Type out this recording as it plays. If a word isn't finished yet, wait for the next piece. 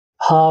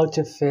How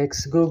to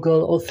fix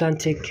Google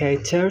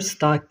Authenticator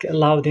stuck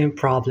loading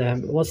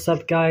problem. What's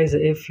up guys,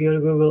 if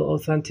your Google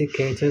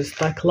Authenticator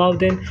stuck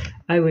loading,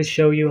 I will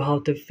show you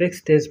how to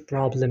fix this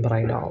problem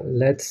right now.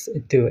 Let's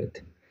do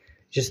it.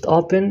 Just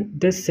open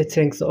the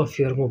settings of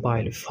your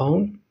mobile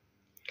phone.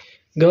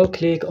 Go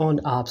click on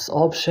apps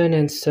option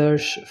and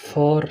search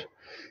for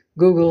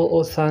Google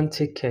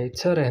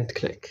Authenticator and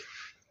click.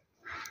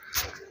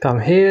 Come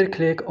here,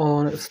 click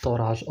on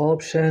storage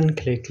option,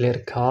 click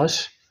clear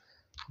cache.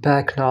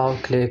 Back now,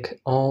 click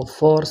on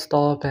force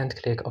stop and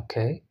click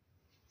OK.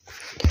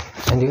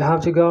 And you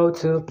have to go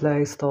to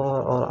Play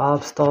Store or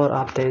App Store,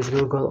 update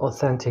Google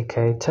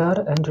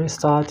Authenticator and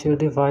restart your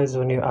device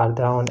when you are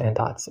done, and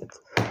that's it.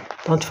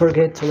 Don't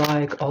forget to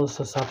like,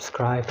 also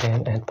subscribe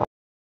and bye.